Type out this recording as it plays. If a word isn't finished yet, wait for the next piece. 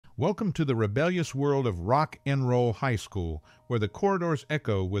Welcome to the rebellious world of Rock and Roll High School, where the corridors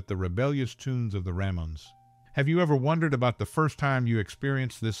echo with the rebellious tunes of the Ramones. Have you ever wondered about the first time you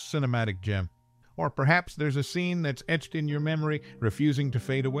experienced this cinematic gem? Or perhaps there's a scene that's etched in your memory, refusing to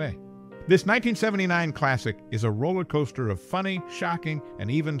fade away. This 1979 classic is a roller coaster of funny, shocking,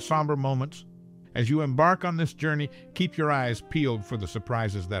 and even somber moments. As you embark on this journey, keep your eyes peeled for the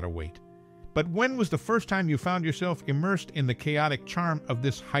surprises that await. But when was the first time you found yourself immersed in the chaotic charm of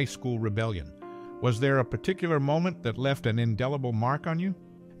this high school rebellion? Was there a particular moment that left an indelible mark on you?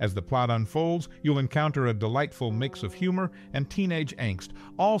 As the plot unfolds, you'll encounter a delightful mix of humor and teenage angst,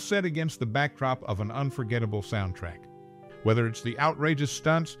 all set against the backdrop of an unforgettable soundtrack. Whether it's the outrageous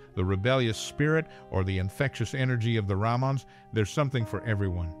stunts, the rebellious spirit, or the infectious energy of the Ramones, there's something for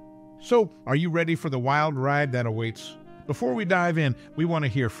everyone. So, are you ready for the wild ride that awaits? Before we dive in, we want to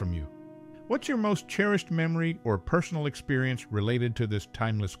hear from you. What's your most cherished memory or personal experience related to this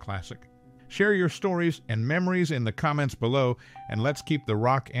timeless classic? Share your stories and memories in the comments below, and let's keep the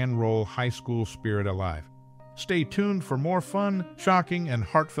rock and roll high school spirit alive. Stay tuned for more fun, shocking, and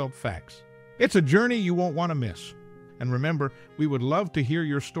heartfelt facts. It's a journey you won't want to miss. And remember, we would love to hear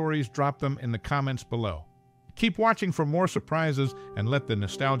your stories. Drop them in the comments below. Keep watching for more surprises and let the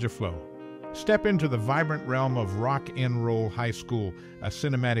nostalgia flow. Step into the vibrant realm of Rock and Roll High School, a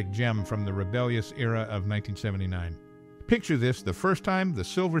cinematic gem from the rebellious era of 1979. Picture this, the first time the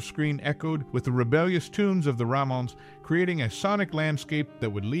silver screen echoed with the rebellious tunes of the Ramones, creating a sonic landscape that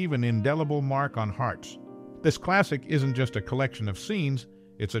would leave an indelible mark on hearts. This classic isn't just a collection of scenes,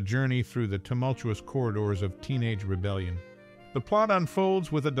 it's a journey through the tumultuous corridors of teenage rebellion. The plot unfolds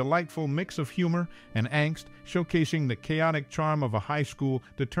with a delightful mix of humor and angst, showcasing the chaotic charm of a high school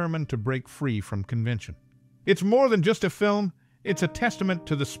determined to break free from convention. It's more than just a film, it's a testament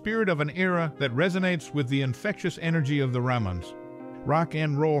to the spirit of an era that resonates with the infectious energy of the Ramones. Rock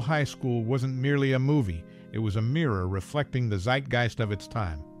and Roll High School wasn't merely a movie, it was a mirror reflecting the zeitgeist of its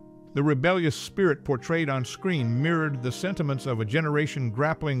time. The rebellious spirit portrayed on screen mirrored the sentiments of a generation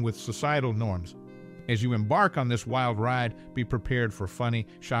grappling with societal norms. As you embark on this wild ride, be prepared for funny,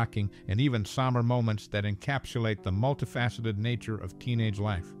 shocking, and even somber moments that encapsulate the multifaceted nature of teenage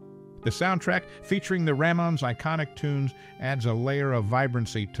life. The soundtrack, featuring the Ramones' iconic tunes, adds a layer of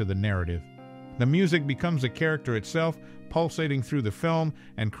vibrancy to the narrative. The music becomes a character itself, pulsating through the film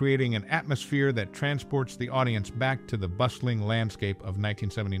and creating an atmosphere that transports the audience back to the bustling landscape of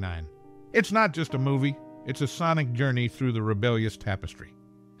 1979. It's not just a movie, it's a sonic journey through the rebellious tapestry.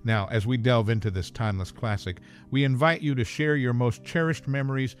 Now, as we delve into this timeless classic, we invite you to share your most cherished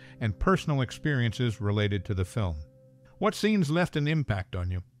memories and personal experiences related to the film. What scenes left an impact on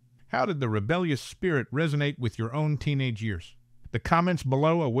you? How did the rebellious spirit resonate with your own teenage years? The comments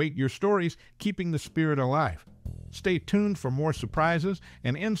below await your stories, keeping the spirit alive. Stay tuned for more surprises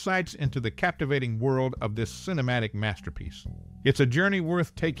and insights into the captivating world of this cinematic masterpiece. It's a journey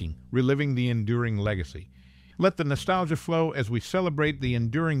worth taking, reliving the enduring legacy. Let the nostalgia flow as we celebrate the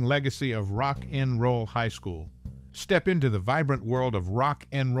enduring legacy of Rock and Roll High School. Step into the vibrant world of Rock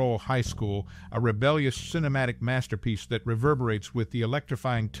and Roll High School, a rebellious cinematic masterpiece that reverberates with the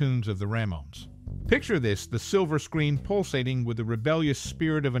electrifying tunes of the Ramones. Picture this, the silver screen pulsating with the rebellious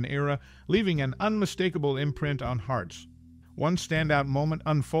spirit of an era, leaving an unmistakable imprint on hearts. One standout moment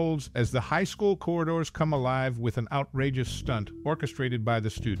unfolds as the high school corridors come alive with an outrageous stunt orchestrated by the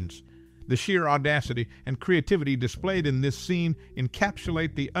students. The sheer audacity and creativity displayed in this scene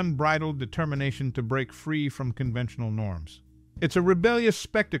encapsulate the unbridled determination to break free from conventional norms. It's a rebellious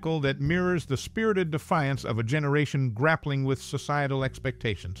spectacle that mirrors the spirited defiance of a generation grappling with societal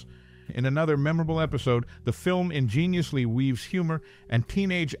expectations. In another memorable episode, the film ingeniously weaves humor and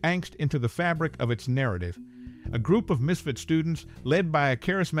teenage angst into the fabric of its narrative. A group of misfit students, led by a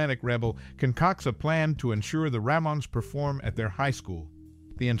charismatic rebel, concocts a plan to ensure the Ramones perform at their high school.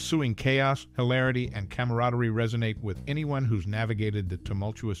 The ensuing chaos, hilarity, and camaraderie resonate with anyone who's navigated the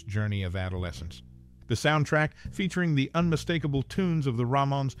tumultuous journey of adolescence. The soundtrack, featuring the unmistakable tunes of the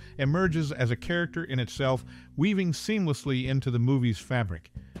Ramones, emerges as a character in itself, weaving seamlessly into the movie's fabric.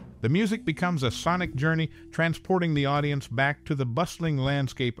 The music becomes a sonic journey, transporting the audience back to the bustling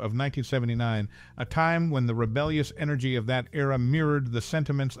landscape of 1979, a time when the rebellious energy of that era mirrored the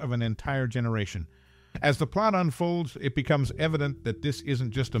sentiments of an entire generation. As the plot unfolds, it becomes evident that this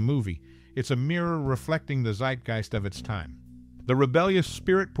isn't just a movie, it's a mirror reflecting the zeitgeist of its time. The rebellious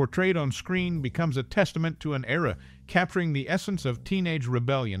spirit portrayed on screen becomes a testament to an era, capturing the essence of teenage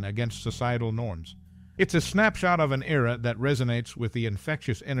rebellion against societal norms. It's a snapshot of an era that resonates with the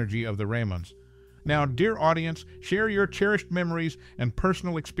infectious energy of the Ramones. Now, dear audience, share your cherished memories and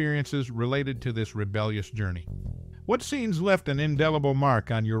personal experiences related to this rebellious journey. What scenes left an indelible mark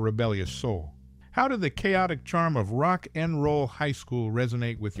on your rebellious soul? How did the chaotic charm of rock and roll high school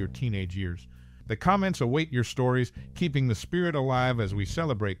resonate with your teenage years? The comments await your stories, keeping the spirit alive as we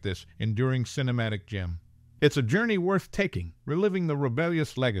celebrate this enduring cinematic gem. It's a journey worth taking, reliving the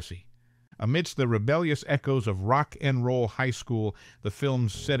rebellious legacy. Amidst the rebellious echoes of rock and roll high school, the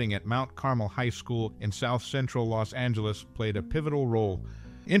film's setting at Mount Carmel High School in South Central Los Angeles played a pivotal role.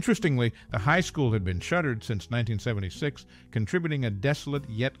 Interestingly, the high school had been shuttered since 1976, contributing a desolate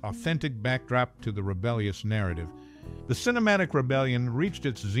yet authentic backdrop to the rebellious narrative. The cinematic rebellion reached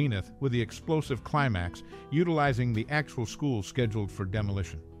its zenith with the explosive climax, utilizing the actual school scheduled for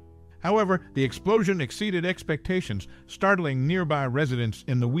demolition. However, the explosion exceeded expectations, startling nearby residents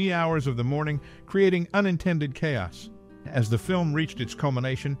in the wee hours of the morning, creating unintended chaos. As the film reached its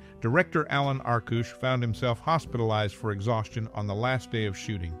culmination, director Alan Arkush found himself hospitalized for exhaustion on the last day of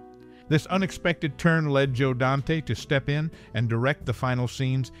shooting. This unexpected turn led Joe Dante to step in and direct the final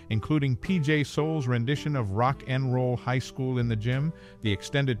scenes, including P.J. Soul's rendition of Rock and Roll High School in the gym, the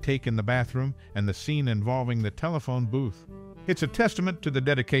extended take in the bathroom, and the scene involving the telephone booth. It's a testament to the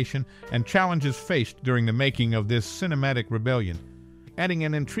dedication and challenges faced during the making of this cinematic rebellion. Adding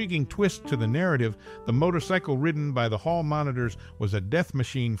an intriguing twist to the narrative, the motorcycle ridden by the hall monitors was a death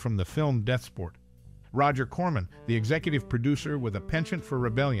machine from the film Deathsport. Roger Corman, the executive producer with a penchant for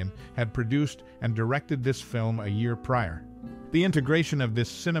rebellion, had produced and directed this film a year prior. The integration of this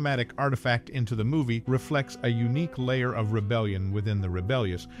cinematic artifact into the movie reflects a unique layer of rebellion within the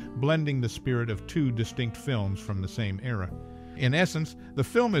rebellious, blending the spirit of two distinct films from the same era. In essence, the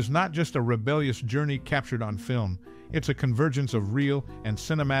film is not just a rebellious journey captured on film, it's a convergence of real and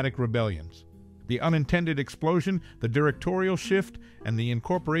cinematic rebellions. The unintended explosion, the directorial shift, and the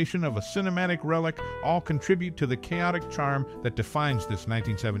incorporation of a cinematic relic all contribute to the chaotic charm that defines this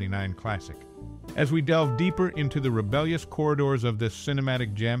 1979 classic. As we delve deeper into the rebellious corridors of this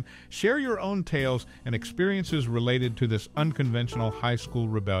cinematic gem, share your own tales and experiences related to this unconventional high school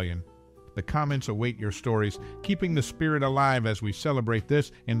rebellion. The comments await your stories, keeping the spirit alive as we celebrate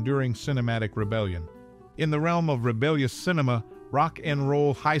this enduring cinematic rebellion. In the realm of rebellious cinema, Rock and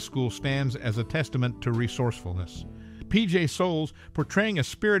Roll High School stands as a testament to resourcefulness. P.J. Soles, portraying a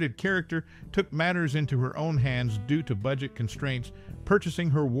spirited character, took matters into her own hands due to budget constraints, purchasing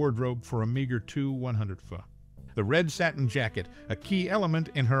her wardrobe for a meager $200. The red satin jacket, a key element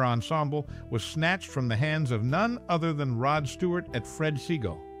in her ensemble, was snatched from the hands of none other than Rod Stewart at Fred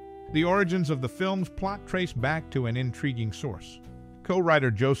Segal. The origins of the film's plot trace back to an intriguing source. Co-writer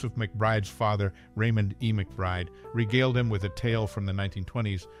Joseph McBride's father, Raymond E. McBride, regaled him with a tale from the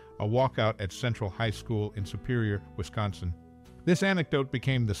 1920s, a walkout at Central High School in Superior, Wisconsin. This anecdote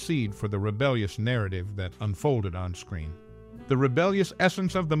became the seed for the rebellious narrative that unfolded on screen. The rebellious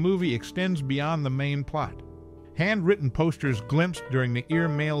essence of the movie extends beyond the main plot. Handwritten posters glimpsed during the ear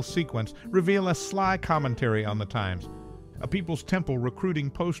mail sequence reveal a sly commentary on the times. A People's Temple recruiting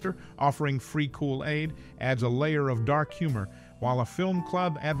poster offering free Kool-Aid adds a layer of dark humor, while a film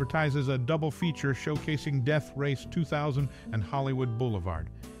club advertises a double feature showcasing Death Race 2000 and Hollywood Boulevard.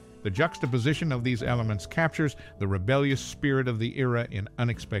 The juxtaposition of these elements captures the rebellious spirit of the era in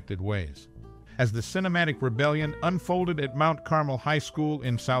unexpected ways. As the cinematic rebellion unfolded at Mount Carmel High School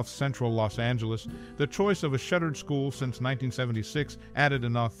in South Central Los Angeles, the choice of a shuttered school since 1976 added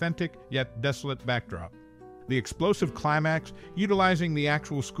an authentic yet desolate backdrop. The explosive climax, utilizing the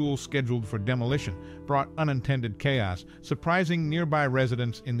actual school scheduled for demolition, brought unintended chaos, surprising nearby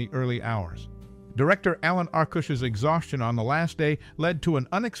residents in the early hours. Director Alan Arkush's exhaustion on the last day led to an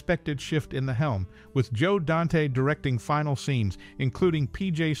unexpected shift in the helm, with Joe Dante directing final scenes, including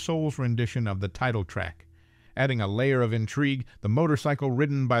P.J. Soul's rendition of the title track. Adding a layer of intrigue, the motorcycle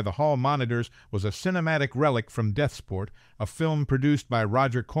ridden by the hall monitors was a cinematic relic from Deathsport, a film produced by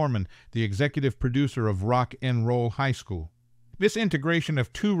Roger Corman, the executive producer of Rock and Roll High School. This integration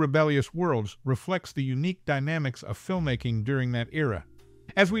of two rebellious worlds reflects the unique dynamics of filmmaking during that era.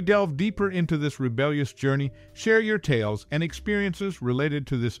 As we delve deeper into this rebellious journey, share your tales and experiences related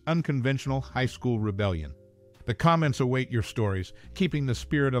to this unconventional high school rebellion. The comments await your stories, keeping the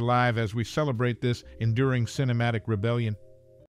spirit alive as we celebrate this enduring cinematic rebellion.